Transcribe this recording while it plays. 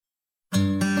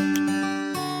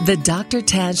The Dr.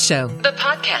 Taz Show, the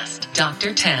podcast.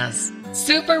 Dr. Taz,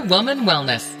 Superwoman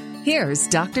Wellness. Here's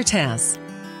Dr. Taz.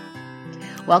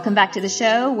 Welcome back to the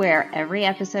show where every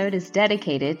episode is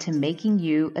dedicated to making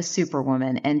you a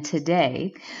superwoman. And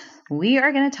today we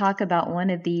are going to talk about one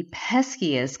of the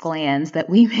peskiest glands that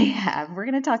we may have. We're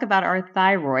going to talk about our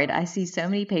thyroid. I see so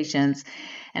many patients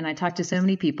and I talk to so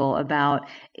many people about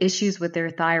issues with their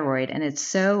thyroid, and it's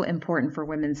so important for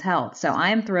women's health. So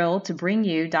I am thrilled to bring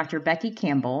you Dr. Becky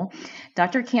Campbell.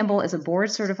 Dr. Campbell is a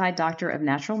board-certified doctor of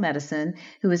natural medicine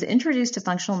who was introduced to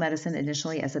functional medicine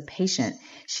initially as a patient.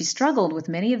 She struggled with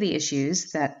many of the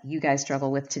issues that you guys struggle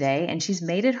with today, and she's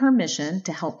made it her mission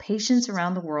to help patients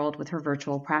around the world with her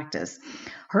virtual practice.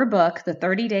 Her book, The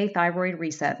 30-Day Thyroid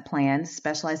Reset Plan,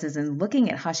 specializes in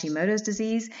looking at Hashimoto's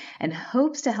disease and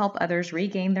hopes to help others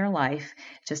regain their life,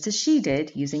 just as she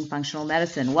did using functional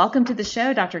medicine. Welcome to the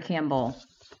show, Dr. Campbell.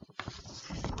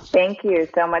 Thank you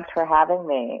so much for having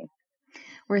me.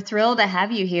 We're thrilled to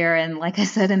have you here. And like I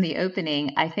said in the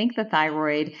opening, I think the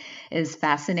thyroid is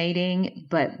fascinating,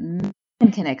 but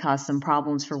can it cause some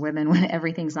problems for women when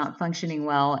everything's not functioning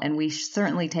well? And we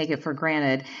certainly take it for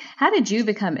granted. How did you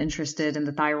become interested in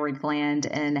the thyroid gland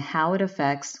and how it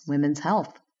affects women's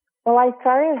health? Well, I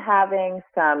started having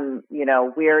some,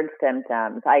 weird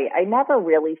symptoms. I never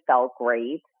really felt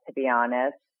great, to be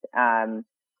honest,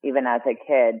 even as a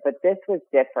kid, but this was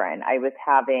different. I was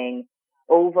having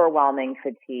overwhelming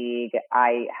fatigue.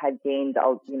 I had gained,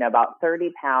 about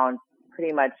 30 pounds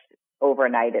pretty much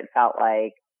overnight, it felt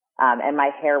like. And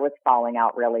my hair was falling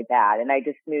out really bad. And I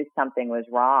just knew something was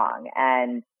wrong.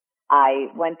 And I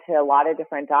went to a lot of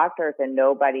different doctors and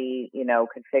nobody,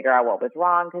 could figure out what was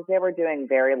wrong because they were doing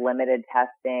very limited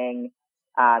testing.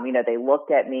 They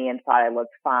looked at me and thought I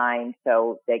looked fine.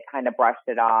 So they kind of brushed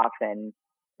it off and,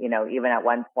 even at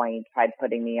one point tried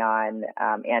putting me on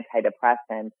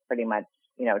antidepressants, pretty much,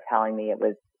 telling me it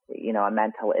was, a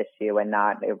mental issue and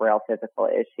not a real physical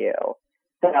issue.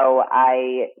 So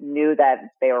I knew that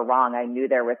they were wrong. I knew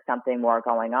there was something more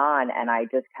going on, and I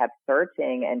just kept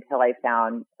searching until I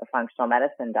found a functional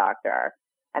medicine doctor.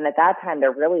 And at that time,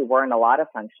 there really weren't a lot of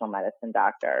functional medicine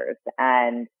doctors,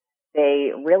 and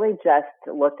they really just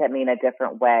looked at me in a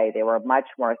different way. They were much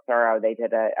more thorough. They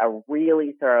did a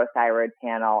really thorough thyroid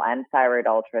panel and thyroid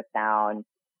ultrasound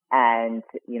and,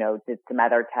 did some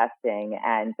other testing,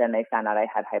 and then they found out I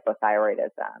had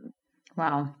hypothyroidism.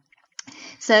 Wow.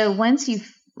 So once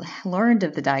you've learned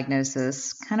of the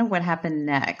diagnosis, kind of what happened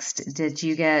next? Did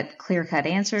you get clear-cut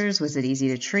answers? Was it easy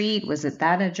to treat? Was it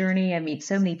that a journey? I meet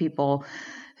so many people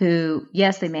who,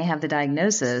 yes, they may have the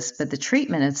diagnosis, but the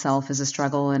treatment itself is a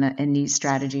struggle and a neat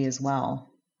strategy as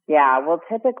well. Yeah, well,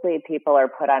 typically people are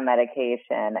put on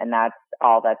medication and that's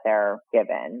all that they're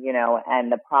given,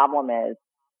 and the problem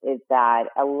is that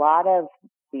a lot of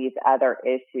these other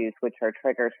issues, which are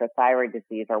triggers for thyroid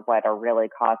disease, are what are really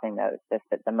causing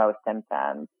the most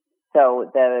symptoms.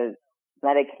 So the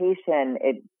medication,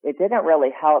 it didn't really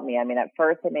help me. I mean, at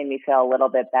first it made me feel a little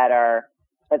bit better,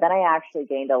 but then I actually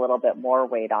gained a little bit more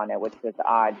weight on it, which was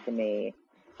odd to me.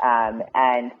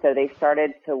 And so they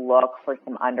started to look for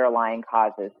some underlying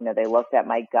causes. They looked at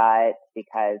my gut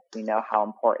because we know how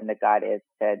important the gut is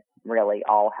to really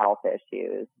all health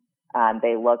issues.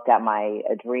 They looked at my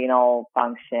adrenal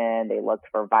function. They looked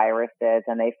for viruses,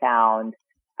 and they found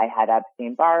I had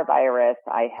Epstein-Barr virus.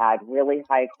 I had really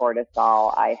high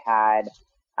cortisol. I had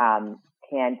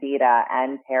candida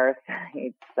and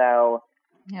parasites. So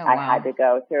I had to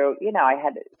go through, I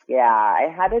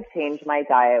had to change my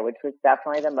diet, which was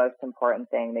definitely the most important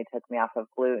thing. They took me off of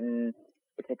gluten.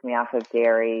 They took me off of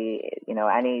dairy,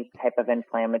 any type of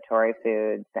inflammatory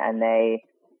foods, and they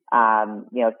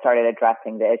started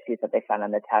addressing the issues that they found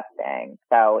on the testing.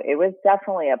 So it was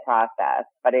definitely a process,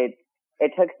 but it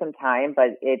took some time,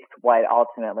 but it's what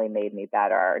ultimately made me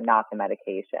better, not the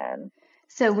medication.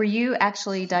 So were you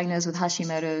actually diagnosed with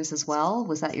Hashimoto's as well?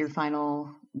 Was that your final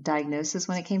diagnosis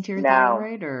when it came to your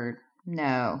thyroid or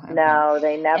no? Okay. No,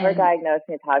 they never diagnosed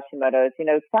me with Hashimoto's.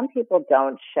 Some people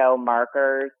don't show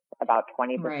markers, about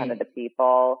 20% of the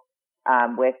people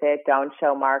with it don't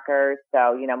show markers.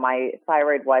 So, my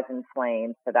thyroid was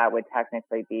inflamed, so that would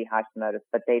technically be Hashimoto's,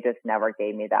 but they just never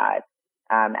gave me that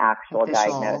actual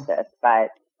diagnosis. But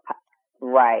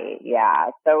right,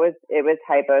 yeah. So it was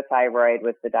hypothyroid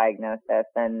was the diagnosis,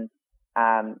 and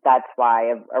that's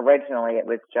why originally it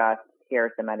was just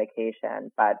here's the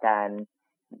medication, but then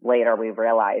later we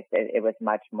realized it was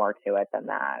much more to it than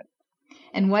that.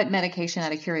 And what medication,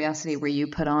 out of curiosity, were you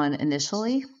put on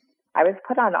initially? I was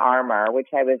put on Armour, which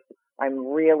I'm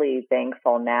really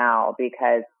thankful now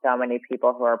because so many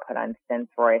people who are put on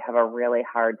Synthroid have a really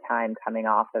hard time coming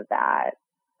off of that.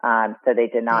 So they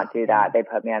did not do that. They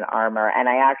put me on Armour, and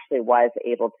I actually was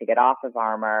able to get off of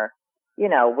Armour, you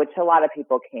know, which a lot of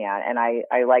people can't. And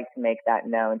I like to make that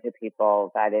known to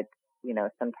people that it's, you know,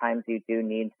 sometimes you do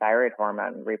need thyroid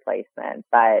hormone replacement.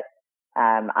 But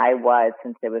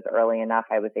since it was early enough,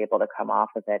 I was able to come off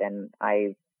of it, and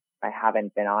I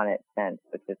haven't been on it since,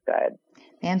 which is good.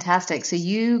 Fantastic. So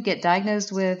you get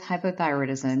diagnosed with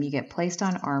hypothyroidism, you get placed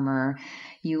on Armour,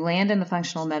 you land in the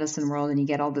functional medicine world, and you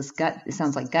get all this it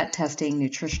sounds like gut testing,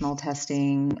 nutritional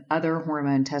testing, other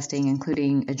hormone testing,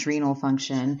 including adrenal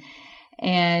function.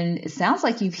 And it sounds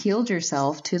like you've healed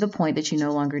yourself to the point that you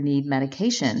no longer need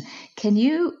medication. Can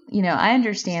you, I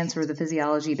understand sort of the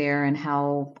physiology there and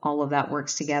how all of that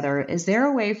works together. Is there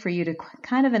a way for you to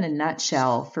kind of in a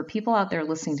nutshell for people out there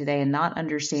listening today and not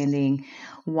understanding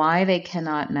why they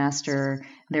cannot master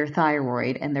their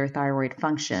thyroid and their thyroid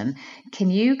function? Can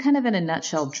you kind of in a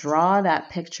nutshell draw that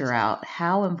picture out,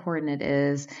 how important it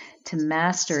is to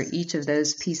master each of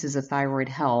those pieces of thyroid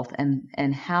health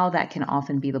and how that can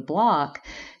often be the block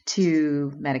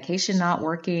to medication not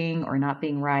working or not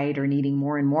being right or needing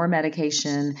more and more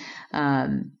medication?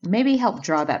 Maybe help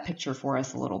draw that picture for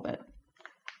us a little bit.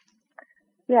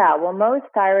 Yeah, well, most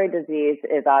thyroid disease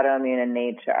is autoimmune in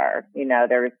nature.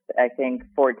 There's, I think,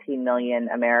 14 million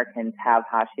Americans have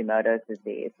Hashimoto's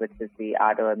disease, which is the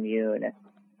autoimmune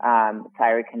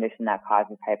thyroid condition that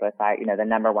causes hypothyroid, the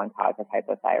number one cause of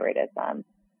hypothyroidism.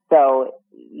 So,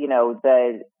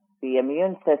 the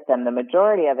immune system, the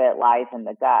majority of it lies in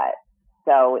the gut.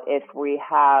 So if we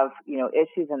have,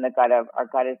 issues in the gut, our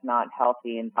gut is not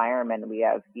healthy environment, we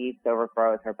have yeast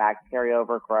overgrowth or bacteria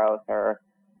overgrowth or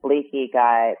leaky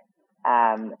gut,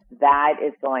 that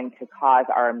is going to cause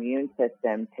our immune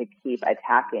system to keep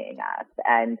attacking us.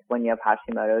 And when you have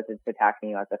Hashimoto's, it's attacking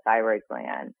you at the thyroid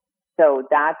gland. So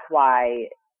that's why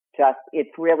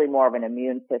it's really more of an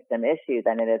immune system issue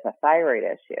than it is a thyroid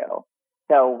issue.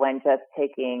 So when just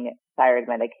taking thyroid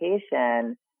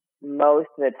medication, most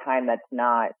of the time that's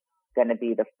not going to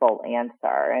be the full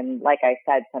answer. And like I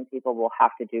said, some people will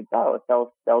have to do both.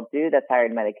 They'll do the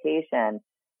thyroid medication,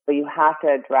 but you have to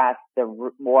address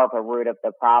more of a root of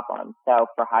the problem. So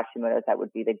for Hashimoto's, that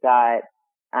would be the gut.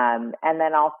 And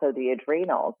then also the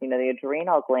adrenals. The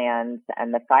adrenal glands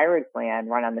and the thyroid gland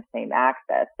run on the same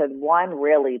axis. So one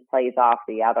really plays off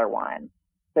the other one.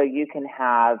 So you can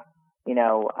have,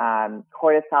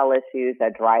 cortisol issues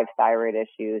that drive thyroid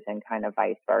issues and kind of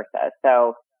vice versa.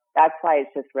 So that's why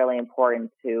it's just really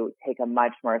important to take a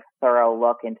much more thorough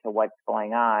look into what's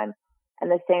going on. And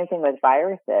the same thing with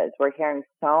viruses. We're hearing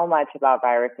so much about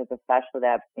viruses, especially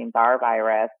the Epstein-Barr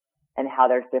virus, and how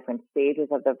there's different stages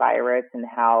of the virus and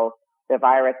how the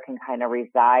virus can kind of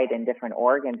reside in different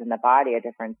organs in the body at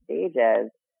different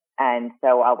stages. And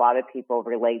so a lot of people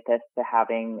relate this to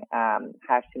having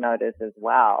Hashimoto's as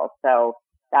well. So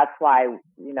that's why,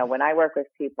 when I work with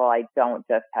people, I don't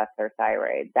just test their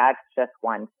thyroid. That's just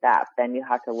one step. Then you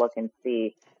have to look and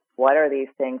see what are these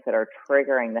things that are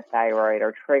triggering the thyroid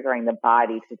or triggering the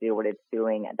body to do what it's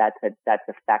doing that's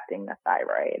affecting the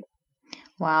thyroid.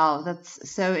 Wow, that's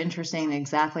so interesting.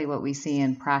 Exactly what we see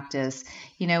in practice.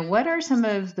 What are some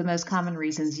of the most common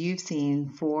reasons you've seen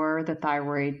for the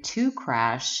thyroid to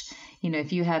crash?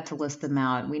 If you had to list them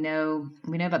out, we know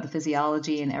about the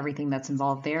physiology and everything that's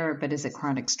involved there, but is it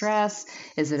chronic stress?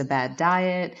 Is it a bad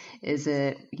diet? Is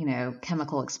it,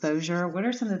 chemical exposure? What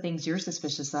are some of the things you're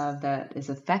suspicious of that is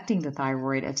affecting the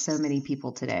thyroid of so many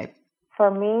people today? For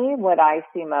me, what I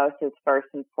see most is first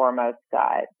and foremost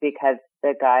gut, because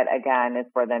the gut, again, is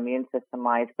where the immune system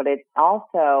lies, but it's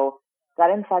also gut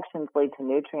infections lead to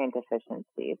nutrient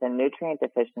deficiencies, and nutrient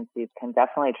deficiencies can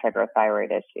definitely trigger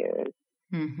thyroid issues.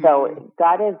 Mm-hmm. So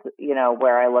gut is,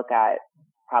 where I look at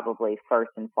probably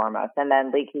first and foremost. And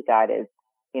then leaky gut is,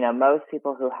 most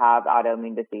people who have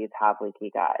autoimmune disease have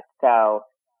leaky gut. So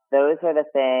those are the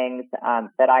things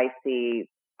that I see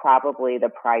probably the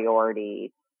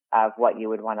priority of what you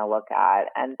would want to look at.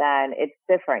 And then it's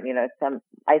different.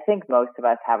 I think most of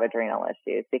us have adrenal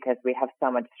issues because we have so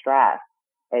much stress.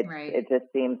 It just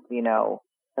seems, the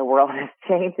world is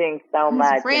changing so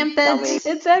much. It's rampant.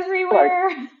 It's everywhere.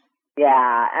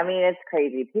 Yeah. I mean, it's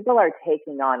crazy. People are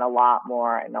taking on a lot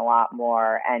more,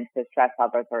 and so stress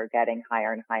levels are getting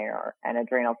higher and higher, and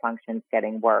adrenal function's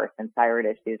getting worse, and thyroid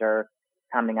issues are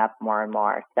coming up more and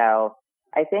more. So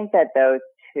I think that those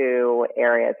two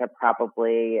areas are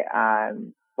probably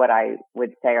what I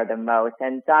would say are the most.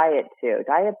 And diet too.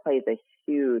 Diet plays a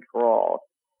huge role.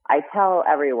 I tell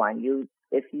everyone,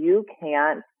 if you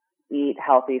can't eat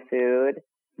healthy food,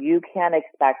 you can't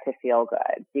expect to feel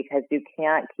good, because you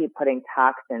can't keep putting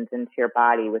toxins into your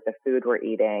body with the food we're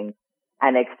eating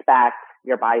and expect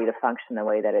your body to function the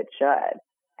way that it should.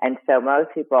 And so most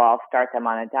people, I'll start them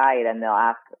on a diet and they'll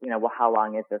ask, well, how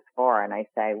long is this for? And I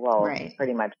say, well, Right.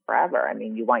 pretty much forever. I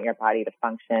mean, you want your body to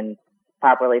function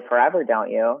properly forever, don't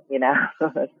you?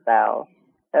 So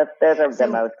those are the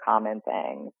most common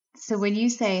things. So when you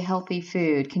say healthy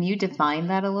food, can you define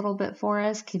that a little bit for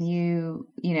us? Can you,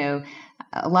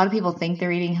 a lot of people think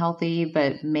they're eating healthy,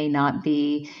 but may not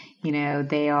be,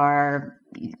 they are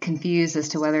confused as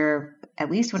to whether,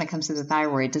 at least when it comes to the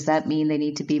thyroid, does that mean they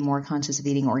need to be more conscious of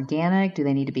eating organic? Do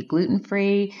they need to be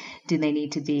gluten-free? Do they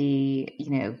need to be,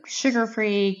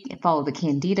 sugar-free, follow the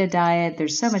Candida diet?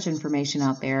 There's so much information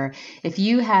out there. If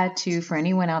you had to, for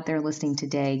anyone out there listening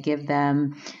today, give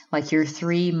them like your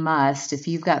 3 must, if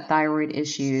you've got thyroid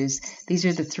issues, these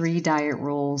are the 3 diet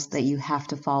rules that you have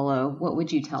to follow, what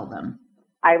would you tell them?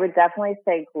 I would definitely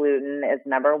say gluten is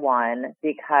number 1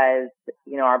 because,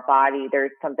 our body, there's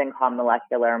something called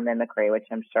molecular mimicry, which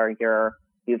I'm sure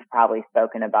you've probably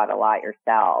spoken about a lot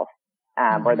yourself,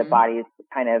 where the body's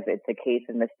it's a case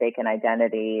of mistaken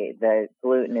identity. The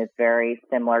gluten is very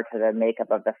similar to the makeup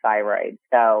of the thyroid.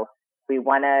 So we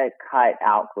want to cut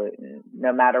out gluten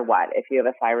no matter what. If you have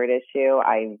a thyroid issue,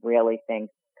 I really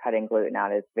think cutting gluten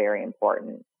out is very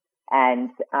important. And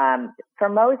for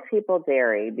most people,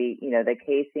 dairy, the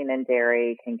casein in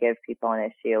dairy can give people an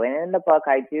issue. And in the book,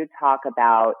 I do talk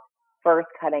about first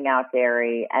cutting out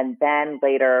dairy and then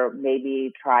later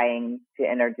maybe trying to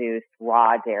introduce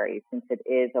raw dairy since it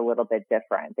is a little bit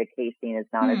different. The casein is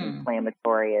not as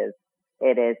inflammatory as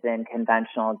it is in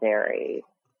conventional dairy.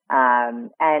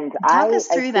 And Talk us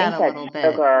through that a little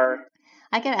bit. Sugar,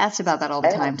 I get asked about that all the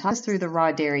time. Talk us through the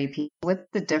raw dairy piece. What's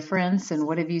the difference and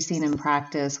what have you seen in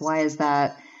practice? Why is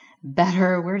that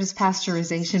better? Where does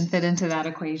pasteurization fit into that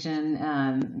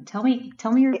equation? Tell me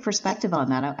your perspective on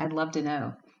that. I'd love to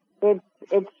know.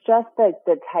 It's just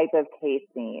the type of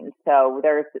casein. So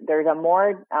there's a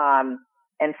more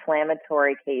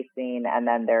inflammatory casein, and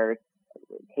then there's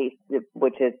casein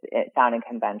which is found in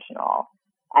conventional.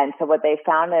 And so what they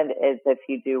found is if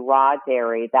you do raw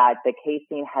dairy, that the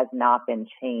casein has not been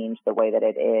changed the way that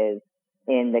it is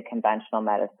in the conventional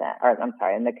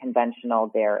in the conventional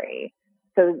dairy.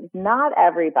 So not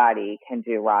everybody can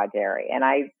do raw dairy. And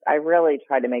I really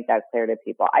try to make that clear to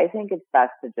people. I think it's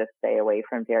best to just stay away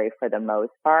from dairy for the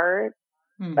most part.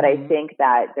 Mm-hmm. But I think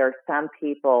that there are some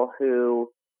people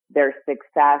who their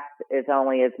success is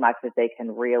only as much as they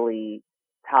can really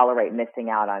tolerate missing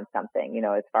out on something,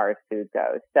 as far as food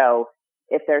goes. So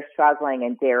if they're struggling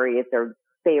and dairy is their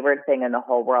favorite thing in the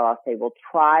whole world, I'll say, well,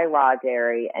 try raw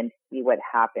dairy and see what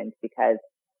happens because,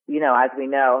 as we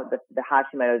know, the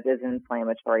Hashimoto's is an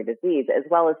inflammatory disease as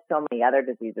well as so many other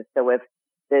diseases. So if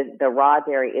the raw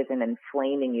dairy isn't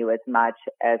inflaming you as much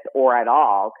as or at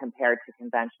all compared to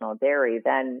conventional dairy,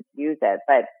 then use it.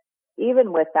 But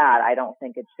even with that, I don't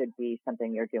think it should be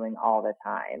something you're doing all the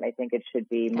time. I think it should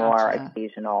be more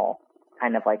occasional,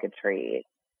 kind of like a treat.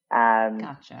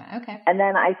 Gotcha. Okay. And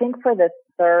then I think for the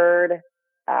third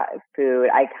food,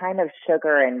 I kind of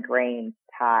sugar and grains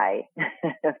tie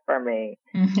for me.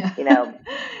 Okay.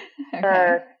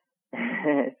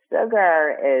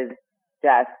 Sugar is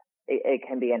just, it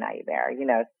can be a nightmare,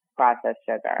 processed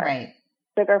sugar. Right.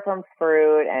 Sugar from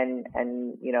fruit and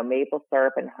maple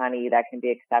syrup and honey, that can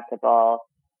be acceptable.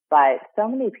 But so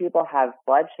many people have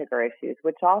blood sugar issues,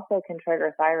 which also can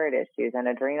trigger thyroid issues and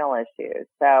adrenal issues.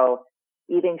 So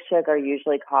eating sugar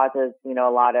usually causes, a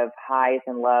lot of highs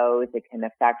and lows. It can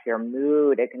affect your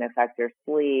mood. It can affect your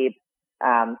sleep,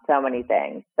 so many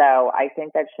things. So I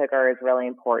think that sugar is really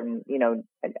important.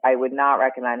 I would not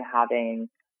recommend having,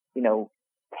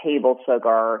 table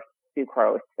sugar,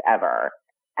 sucrose ever.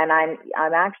 And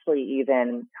I'm actually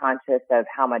even conscious of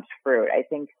how much fruit. I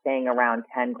think staying around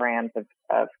 10 grams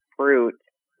of fruit,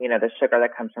 the sugar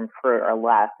that comes from fruit or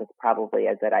less is probably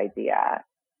a good idea.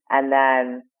 And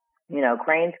then,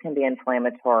 grains can be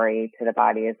inflammatory to the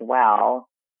body as well.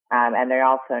 And they're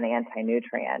also an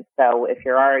anti-nutrient. So if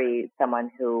you're already someone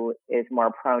who is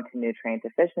more prone to nutrient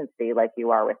deficiency, like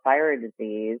you are with thyroid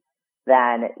disease,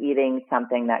 then eating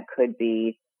something that could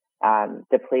be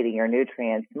depleting your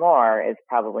nutrients more is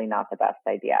probably not the best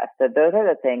idea. So those are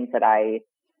the things that I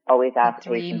always ask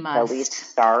patients to at least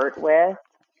start with.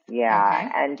 Yeah.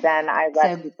 Okay. And then I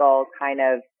let people kind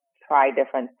of try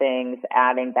different things,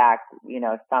 adding back,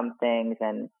 some things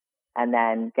and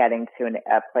then getting to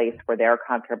a place where they're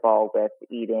comfortable with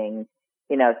eating.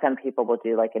 Some people will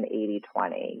do like an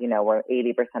 80-20, where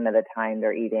 80% of the time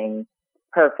they're eating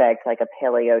perfect, like a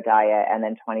paleo diet, and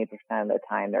then 20% of the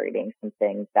time they're eating some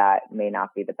things that may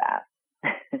not be the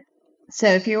best. So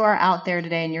if you are out there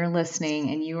today and you're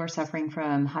listening and you are suffering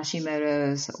from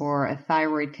Hashimoto's or a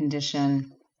thyroid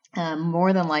condition,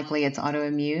 more than likely it's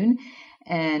autoimmune.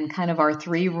 And kind of our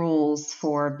 3 rules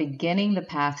for beginning the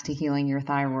path to healing your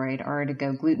thyroid are to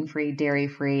go gluten-free,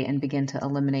 dairy-free, and begin to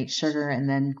eliminate sugar and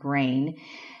then grain.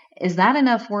 Is that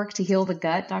enough work to heal the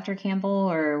gut, Dr. Campbell,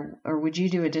 or would you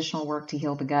do additional work to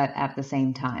heal the gut at the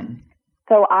same time?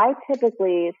 So I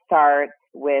typically start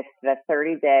with the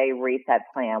 30-day reset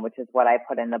plan, which is what I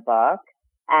put in the book.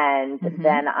 And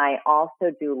then I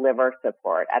also do liver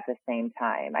support at the same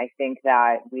time. I think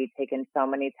that we take in so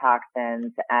many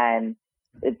toxins and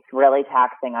it's really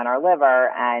taxing on our liver.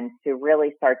 And to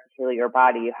really start to heal your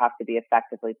body, you have to be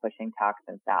effectively pushing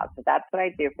toxins out. So that's what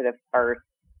I do for the first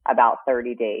about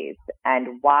 30 days.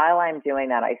 And while I'm doing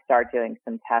that, I start doing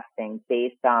some testing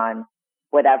based on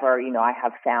whatever, I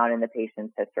have found in the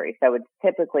patient's history. So it's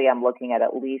typically I'm looking at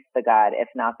least the gut, if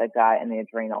not the gut and the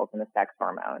adrenals and the sex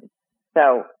hormones.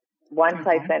 So once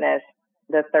I finish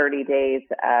the 30 days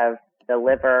of the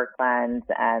liver cleanse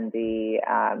and the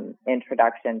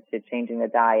introduction to changing the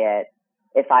diet,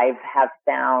 if I have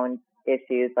found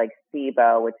issues like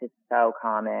SIBO, which is so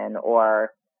common,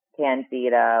 or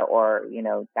Candida, or,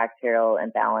 bacterial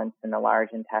imbalance in the large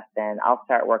intestine, I'll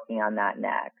start working on that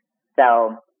next.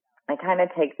 So I kind of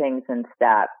take things in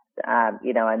steps,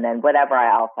 and then whatever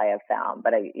else I have found.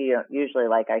 But usually,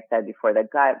 like I said before, the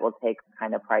gut will take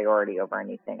kind of priority over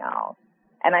anything else.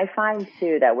 And I find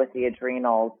too that with the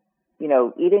adrenals,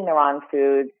 eating the wrong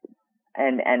foods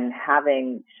and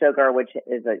having sugar, which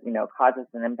is causes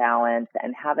an imbalance,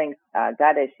 and having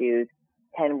gut issues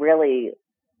can really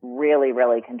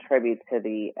contribute to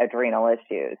the adrenal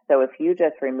issues. So if you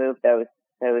just remove those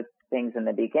things in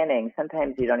the beginning,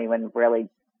 sometimes you don't even really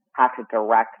have to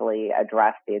directly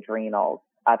address the adrenals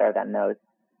other than those,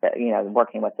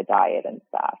 working with the diet and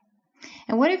stuff.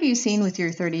 And what have you seen with your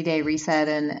 30-day reset?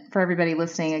 And for everybody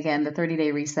listening, again, the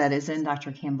 30-day reset is in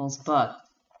Dr. Campbell's book.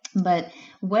 But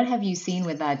what have you seen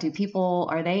with that?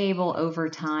 Are they able over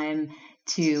time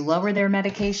to lower their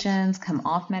medications, come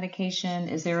off medication?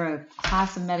 Is there a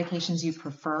class of medications you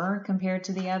prefer compared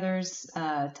to the others?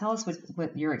 Tell us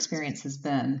what your experience has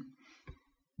been.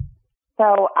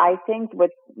 So I think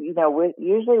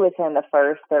usually within the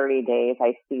first 30 days,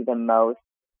 I see the most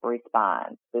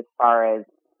response as far as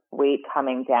weight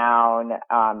coming down,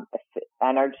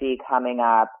 energy coming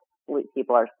up,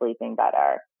 people are sleeping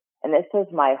better. And this is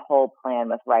my whole plan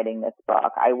with writing this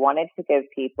book. I wanted to give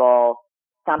people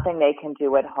something they can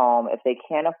do at home. If they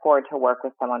can't afford to work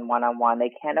with someone one-on-one,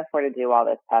 they can't afford to do all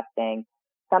this testing,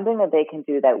 something that they can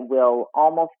do that will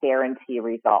almost guarantee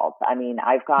results. I mean,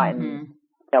 I've gotten,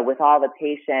 with all the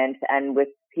patients and with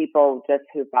people just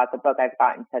who bought the book, I've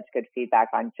gotten such good feedback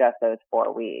on just those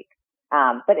 4 weeks.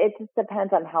 But it just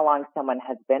depends on how long someone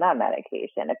has been on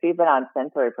medication. If you've been on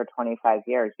Synthroid for 25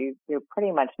 years, you're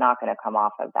pretty much not going to come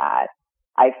off of that.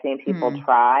 I've seen people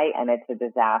try, and it's a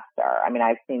disaster. I mean,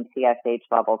 I've seen TSH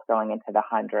levels going into the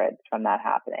hundreds from that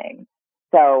happening.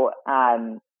 So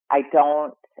I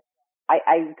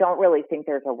don't really think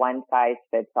there's a one size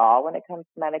fits all when it comes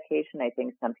to medication. I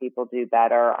think some people do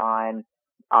better on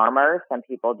Armour. Some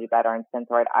people do better on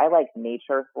Synthroid. I like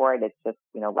Nature for it. It's just,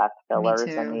 less fillers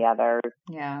than the others.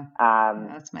 Yeah.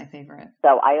 That's my favorite.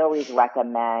 So I always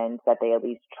recommend that they at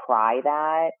least try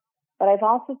that. But I've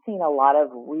also seen a lot of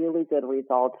really good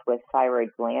results with thyroid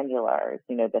glandulars,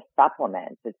 the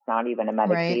supplements. It's not even a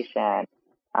medication.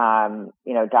 Right.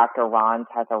 Dr. Ron's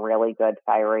has a really good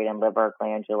thyroid and liver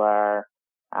glandular.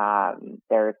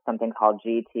 There's something called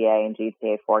GTA and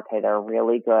GTA Forte. They're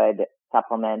really good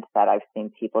supplements that I've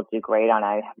seen people do great on.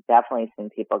 I've definitely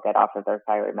seen people get off of their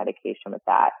thyroid medication with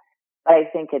that. But I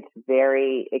think it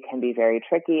can be very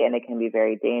tricky and it can be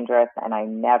very dangerous. And I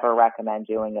never recommend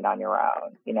doing it on your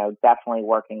own. Definitely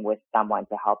working with someone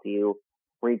to help you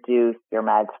reduce your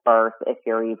meds first, if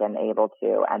you're even able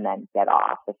to, and then get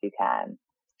off if you can.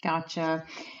 Gotcha.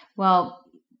 Well,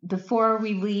 before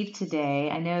we leave today,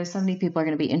 I know so many people are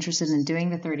going to be interested in doing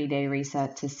the 30-day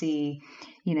reset to see,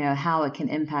 how it can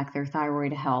impact their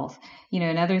thyroid health.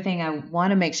 Another thing I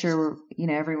want to make sure,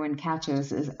 everyone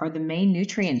catches are the main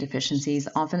nutrient deficiencies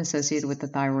often associated with the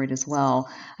thyroid as well.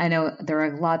 I know there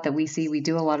are a lot that we see. We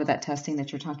do a lot of that testing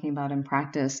that you're talking about in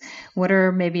practice. What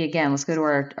are let's go to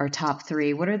our top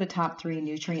 3. What are the top 3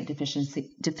 nutrient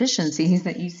deficiencies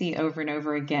that you see over and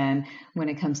over again when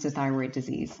it comes to thyroid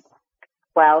disease?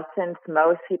 Well, since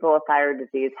most people with thyroid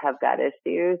disease have gut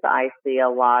issues, I see a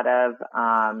lot of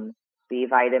B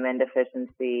vitamin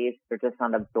deficiencies. They're just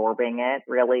not absorbing it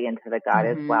really into the gut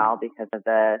as well because of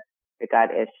the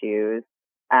gut issues.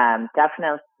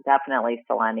 Definitely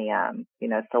selenium.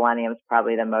 Selenium is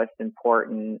probably the most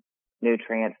important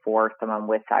nutrient for someone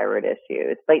with thyroid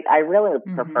issues. But I really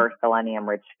prefer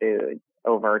selenium-rich foods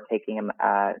over taking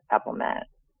a supplement.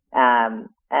 And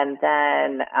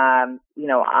then,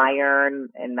 iron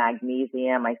and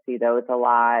magnesium, I see those a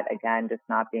lot. Again, just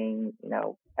not being,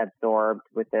 absorbed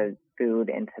with the food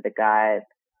into the gut.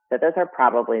 So those are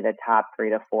probably the top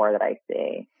 3 to 4 that I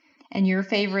see. And your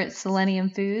favorite selenium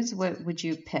foods, what would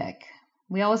you pick?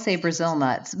 We always say Brazil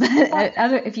nuts, but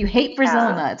if you hate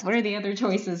Brazil nuts, what are the other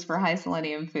choices for high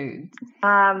selenium foods?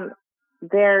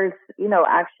 There's,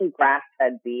 actually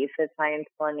grass-fed beef is high in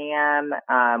selenium.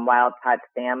 Wild-caught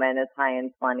salmon is high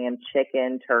in selenium.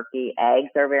 Chicken, turkey,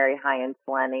 eggs are very high in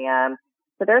selenium.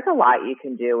 So there's a lot you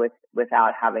can do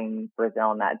without having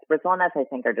Brazil nuts. Brazil nuts, I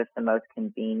think, are just the most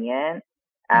convenient.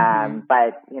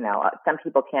 But, some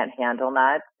people can't handle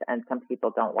nuts and some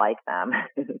people don't like them.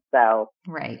 So,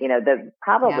 right.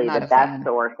 The best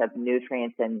source of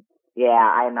nutrients I'm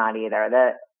not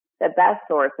either. The best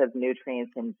source of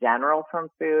nutrients in general from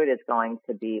food is going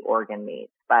to be organ meat,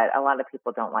 but a lot of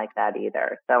people don't like that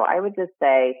either. So I would just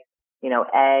say,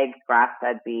 eggs,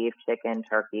 grass-fed beef, chicken,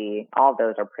 turkey, all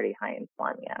those are pretty high in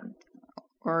selenium.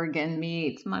 Organ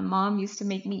meats. My mom used to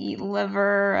make me eat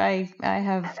liver. I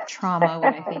have trauma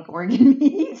when I think organ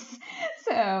meats.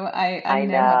 So I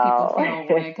know how people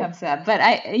feel when it comes to that.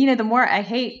 But the more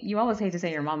you always hate to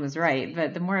say your mom was right,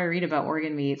 but the more I read about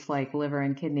organ meats like liver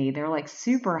and kidney, they're like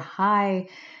super high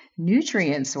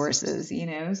nutrient sources,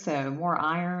 so more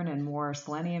iron and more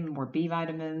selenium, more B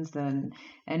vitamins than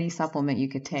any supplement you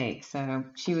could take. So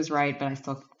she was right, but I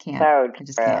still can't.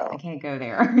 I can't go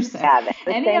there. So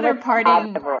any other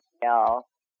parting?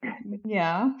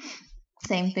 Yeah,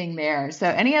 same thing there. So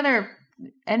any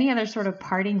other sort of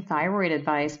parting thyroid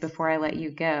advice before I let you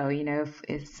go?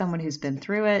 If someone who's been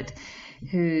through it,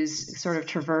 who's sort of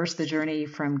traversed the journey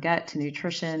from gut to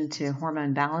nutrition to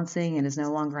hormone balancing and is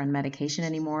no longer on medication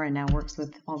anymore and now works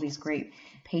with all these great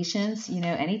patients,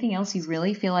 anything else you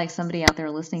really feel like somebody out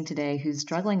there listening today who's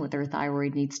struggling with their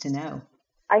thyroid needs to know?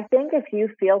 I think if you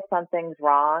feel something's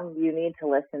wrong, you need to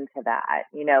listen to that.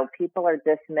 People are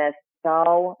dismissed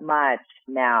so much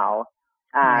now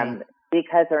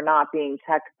because they're not being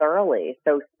checked thoroughly.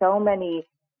 So many.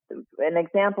 An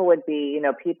example would be, a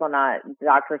lot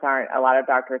of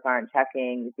doctors aren't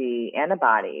checking the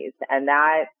antibodies, and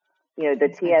that, the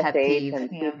TSH and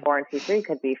T4 and T3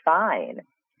 could be fine.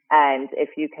 And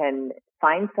if you can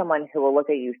find someone who will look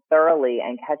at you thoroughly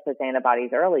and catch those antibodies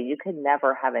early, you could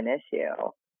never have an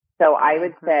issue. So I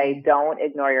would say don't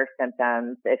ignore your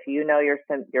symptoms. If you know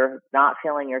you're not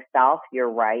feeling yourself,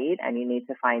 you're right, and you need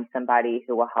to find somebody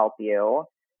who will help you.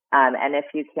 And if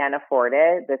you can't afford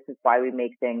it, this is why we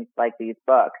make things like these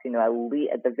books. At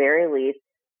the very least,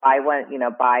 buy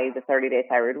the 30-day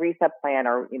thyroid reset plan,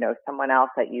 or someone else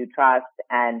that you trust,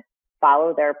 and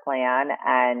follow their plan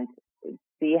and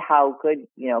see how good,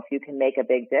 if you can make a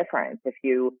big difference. If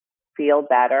you feel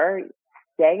better,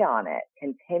 stay on it.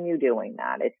 Continue doing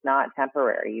that. It's not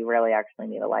temporary. You really actually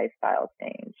need a lifestyle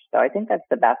change. So I think that's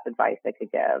the best advice I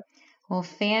could give. Well,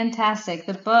 fantastic.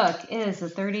 The book is the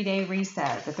 30-day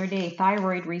reset, the 30-day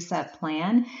thyroid reset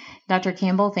plan. Dr.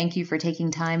 Campbell, thank you for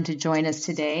taking time to join us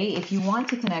today. If you want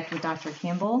to connect with Dr.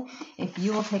 Campbell, if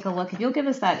you will take a look, if you'll give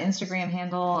us that Instagram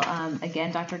handle,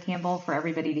 again, Dr. Campbell, for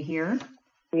everybody to hear.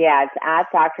 Yeah, it's at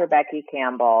Dr. Becky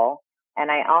Campbell.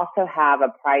 And I also have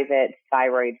a private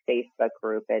thyroid Facebook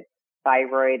group. It's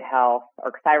Thyroid Health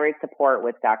or Thyroid Support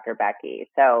with Dr. Becky.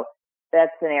 So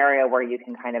that's an area where you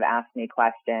can kind of ask me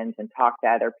questions and talk to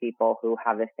other people who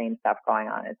have the same stuff going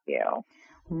on as you.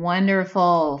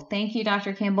 Wonderful. Thank you,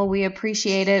 Dr. Campbell. We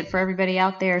appreciate it. For everybody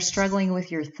out there struggling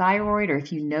with your thyroid, or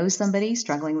if you know somebody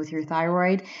struggling with your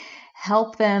thyroid,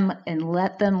 help them and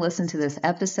let them listen to this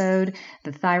episode.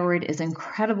 The thyroid is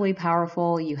incredibly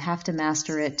powerful. You have to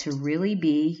master it to really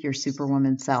be your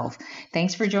superwoman self.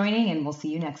 Thanks for joining, and we'll see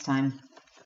you next time.